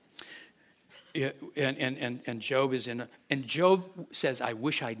Job is and Job says, I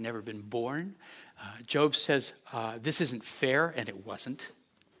wish I'd never been born. Job says, this isn't fair, and it wasn't.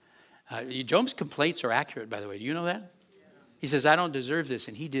 Job's complaints are accurate, by the way. Do you know that? He says, I don't deserve this,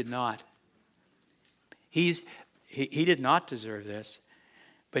 and he did not. He did not deserve this.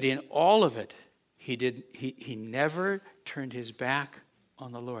 But in all of it, he never turned his back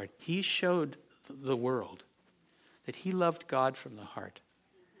on the Lord. He showed the world that he loved God from the heart,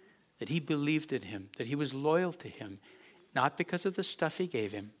 that he believed in him, that he was loyal to him, not because of the stuff he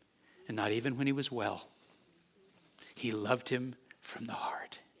gave him, and not even when he was well. He loved him from the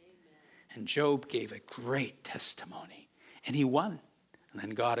heart. And Job gave a great testimony, and he won. And then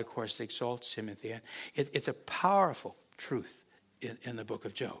God, of course, exalts him at the end. It's a powerful truth in the book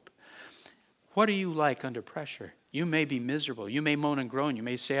of Job. What are you like under pressure? You may be miserable. You may moan and groan. You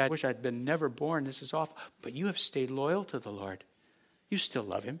may say, I wish I'd been never born. This is awful. But you have stayed loyal to the Lord. You still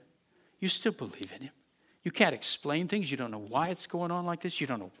love him. You still believe in him. You can't explain things. You don't know why it's going on like this. You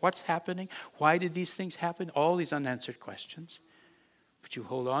don't know what's happening. Why did these things happen? All these unanswered questions. But you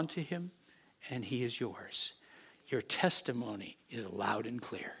hold on to him, and he is yours. Your testimony is loud and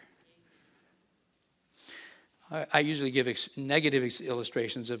clear. I usually give negative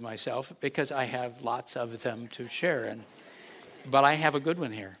illustrations of myself because I have lots of them to share. But I have a good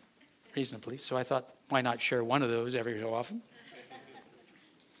one here, reasonably. So I thought, why not share one of those every so often?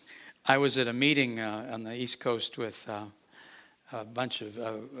 I was at a meeting on the East Coast with a bunch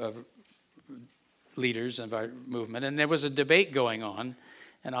of leaders of our movement, and there was a debate going on,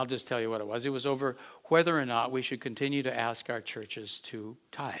 and I'll just tell you what it was. It was over whether or not we should continue to ask our churches to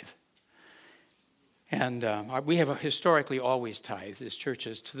tithe. And we have historically always tithed as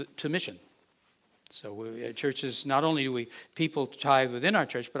churches to mission. So churches, not only do people tithe within our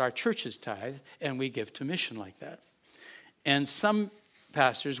church, but our churches tithe, and we give to mission like that. And some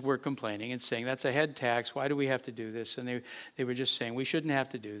pastors were complaining and saying, that's a head tax. Why do we have to do this? And they were just saying, we shouldn't have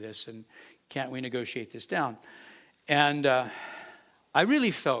to do this, and can't we negotiate this down? And I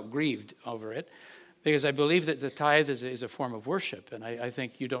really felt grieved over it, because I believe that the tithe is a form of worship, and I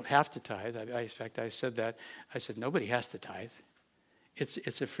think you don't have to tithe. In fact, I said that. I said, nobody has to tithe.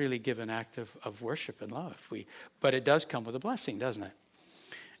 It's a freely given act of worship and love. But it does come with a blessing, doesn't it?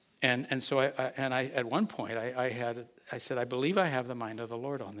 And so I at one point I said, I believe I have the mind of the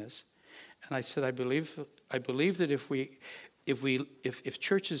Lord on this. And I said, I believe that if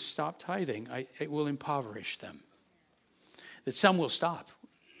churches stop tithing, it will impoverish them. That some will stop.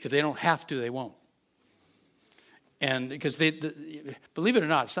 If they don't have to, they won't. And because believe it or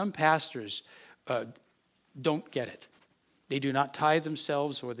not, some pastors don't get it. They do not tithe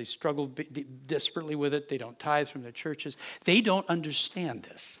themselves, or they struggle desperately with it. They don't tithe from their churches. They don't understand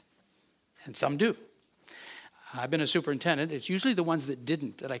this. And some do. I've been a superintendent. It's usually the ones that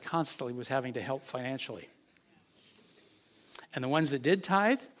didn't that I constantly was having to help financially. And the ones that did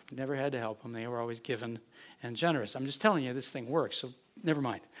tithe, never had to help them. They were always given and generous. I'm just telling you this thing works, so never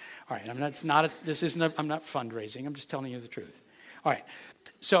mind. All right, I'm not fundraising. I'm just telling you the truth. All right,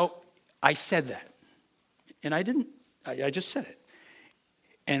 so I said that. And I just said it.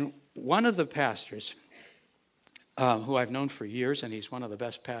 And one of the pastors, who I've known for years, and he's one of the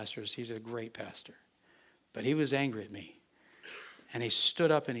best pastors, he's a great pastor, but he was angry at me. And he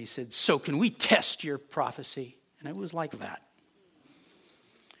stood up and he said, "So can we test your prophecy?" And it was like that.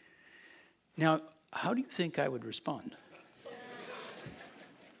 Now, how do you think I would respond?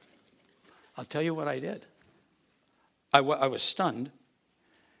 I'll tell you what I did. I was stunned,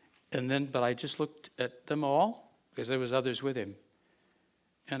 but I just looked at them all, because there was others with him.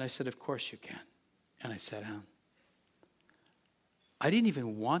 And I said, "Of course you can." And I sat down. I didn't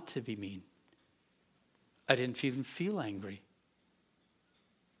even want to be mean. I didn't even feel angry.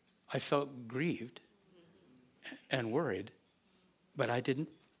 I felt grieved and worried, but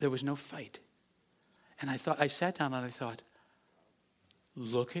there was no fight. And I sat down and I thought,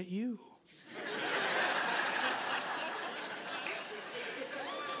 look at you.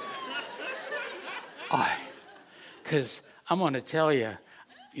 Because I'm going to tell you,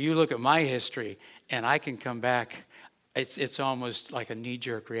 you look at my history and I can come back. It's almost like a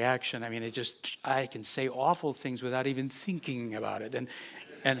knee-jerk reaction. I mean, I can say awful things without even thinking about it.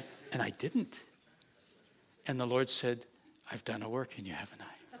 And I didn't. And the Lord said, "I've done a work in you, haven't I?"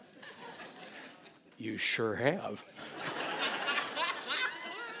 You sure have.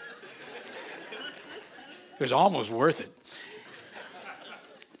 It was almost worth it.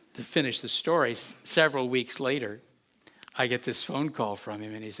 To finish the story, several weeks later, I get this phone call from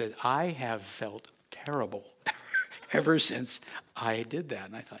him, and he said, "I have felt terrible ever since I did that."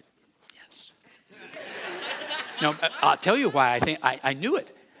 And I thought, yes. Now, I'll tell you why I think I knew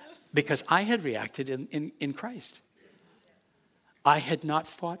it. Because I had reacted in Christ. I had not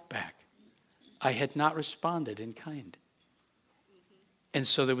fought back. I had not responded in kind. And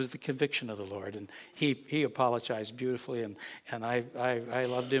so there was the conviction of the Lord. And he apologized beautifully, and I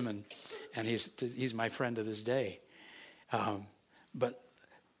loved him, and he's my friend to this day. But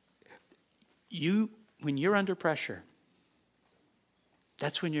when you're under pressure,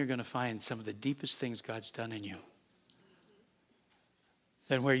 that's when you're going to find some of the deepest things God's done in you.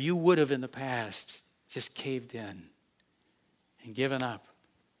 Than where you would have in the past just caved in and given up.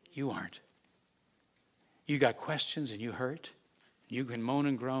 You aren't. You got questions and you hurt. You can moan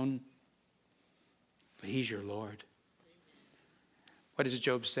and groan, but he's your Lord. What does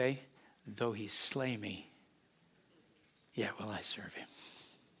Job say? "Though he slay me, yet will I serve him."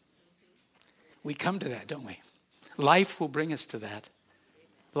 We come to that, don't we? Life will bring us to that.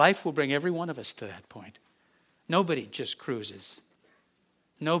 Life will bring every one of us to that point. Nobody just cruises.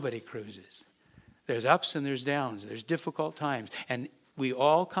 Nobody cruises. There's ups and there's downs. There's difficult times. And we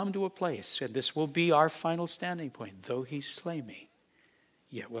all come to a place, and this will be our final standing point. "Though he slay me,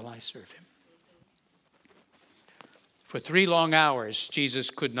 yet will I serve him." For 3 long hours, Jesus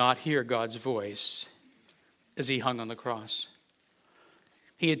could not hear God's voice as he hung on the cross.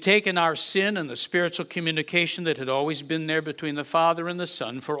 He had taken our sin and the spiritual communication that had always been there between the Father and the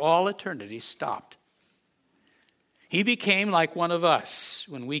Son for all eternity stopped. He became like one of us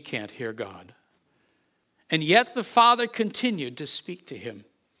when we can't hear God. And yet the Father continued to speak to him.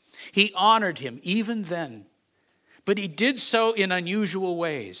 He honored him even then. But he did so in unusual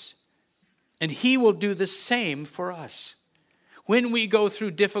ways. And he will do the same for us. When we go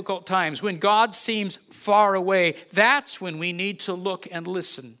through difficult times, when God seems far away, that's when we need to look and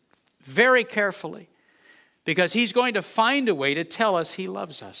listen very carefully. Because he's going to find a way to tell us he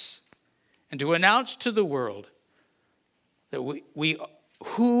loves us. And to announce to the world that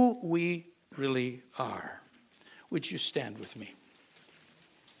who we really are. Would you stand with me?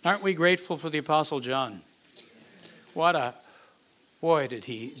 Aren't we grateful for the Apostle John? Boy, did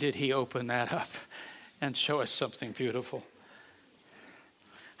he open that up and show us something beautiful.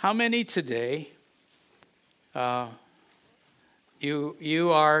 How many today, let's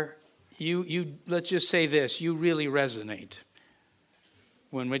just say this, you really resonate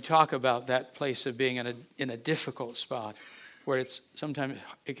when we talk about that place of being in a difficult spot where sometimes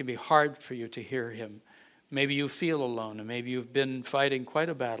it can be hard for you to hear him. Maybe you feel alone, and maybe you've been fighting quite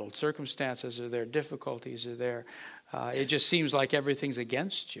a battle. Circumstances are there, difficulties are there. It just seems like everything's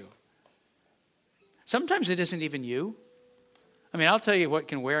against you. Sometimes it isn't even you. I mean, I'll tell you what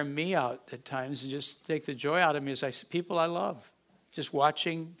can wear me out at times and just take the joy out of me is I see people I love. Just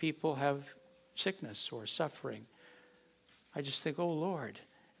watching people have sickness or suffering. I just think, oh, Lord.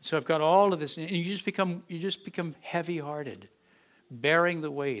 So I've got all of this, and you just become heavy-hearted, bearing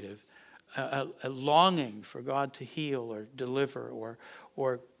the weight of a longing for God to heal or deliver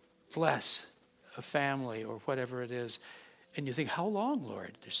or bless a family or whatever it is. And you think, how long,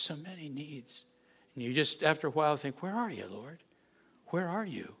 Lord? There's so many needs. And you just, after a while, think, where are you, Lord? Where are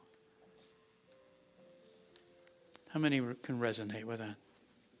you? How many can resonate with that?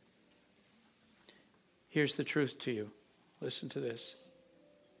 Here's the truth to you. Listen to this.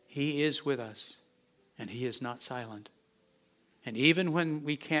 He is with us, and he is not silent. And even when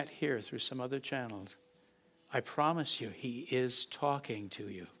we can't hear through some other channels, I promise you, he is talking to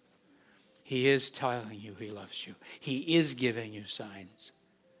you. He is telling you he loves you. He is giving you signs.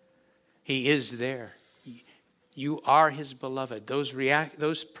 He is there. You are his beloved. Those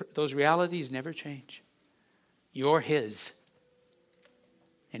realities never change. You're his.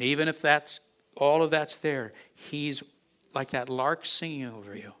 And even if all of that's there, he's like that lark singing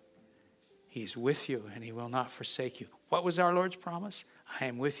over you. He's with you and he will not forsake you. What was our Lord's promise? I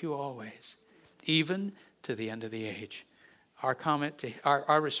am with you always, even to the end of the age.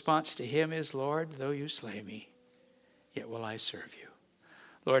 Our response to him is, Lord, though you slay me, yet will I serve you.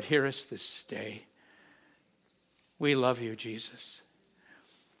 Lord, hear us this day. We love you, Jesus.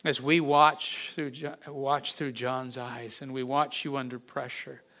 As we watch through John's eyes and we watch you under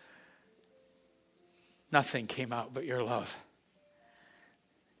pressure, nothing came out but your love.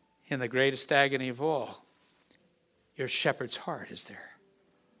 In the greatest agony of all, your shepherd's heart is there.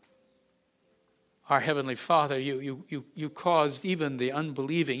 Our Heavenly Father, you caused even the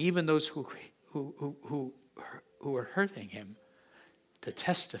unbelieving, even those who are hurting him, to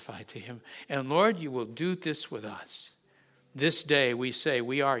testify to him. And Lord, you will do this with us. This day we say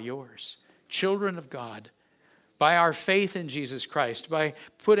we are yours, children of God, by our faith in Jesus Christ, by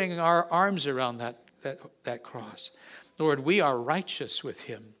putting our arms around that cross. Lord, we are righteous with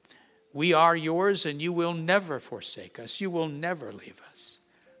him. We are yours, and you will never forsake us. You will never leave us.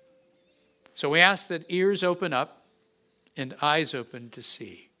 So we ask that ears open up and eyes open to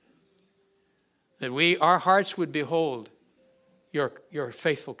see. That our hearts would behold your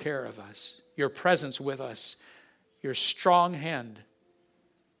faithful care of us, your presence with us, your strong hand.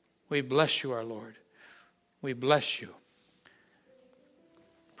 We bless you, our Lord. We bless you.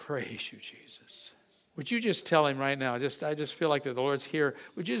 Praise you, Jesus. Would you just tell him right now, I just feel like the Lord's here.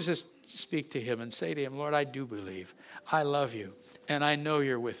 Would you just speak to him and say to him, Lord, I do believe. I love you, and I know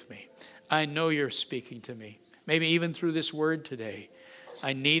you're with me. I know you're speaking to me. Maybe even through this word today.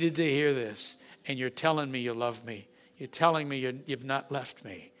 I needed to hear this, and you're telling me you love me. You're telling me you've not left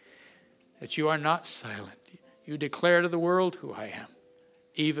me, that you are not silent. You declare to the world who I am,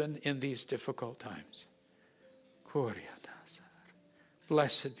 even in these difficult times.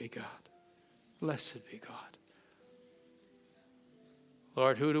 Blessed be God. Blessed be God.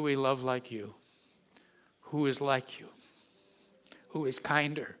 Lord, who do we love like you? Who is like you? Who is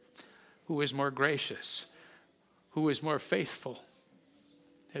kinder? Who is more gracious? Who is more faithful?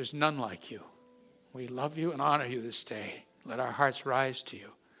 There's none like you. We love you and honor you this day. Let our hearts rise to you.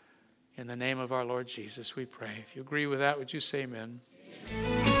 In the name of our Lord Jesus, we pray. If you agree with that, would you say amen?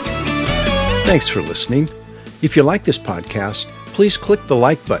 Thanks for listening. If you like this podcast, please click the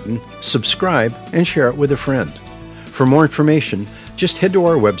like button, subscribe, and share it with a friend. For more information, just head to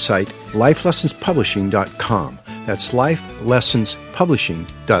our website, lifelessonspublishing.com. That's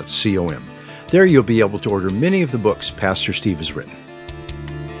lifelessonspublishing.com. There you'll be able to order many of the books Pastor Steve has written.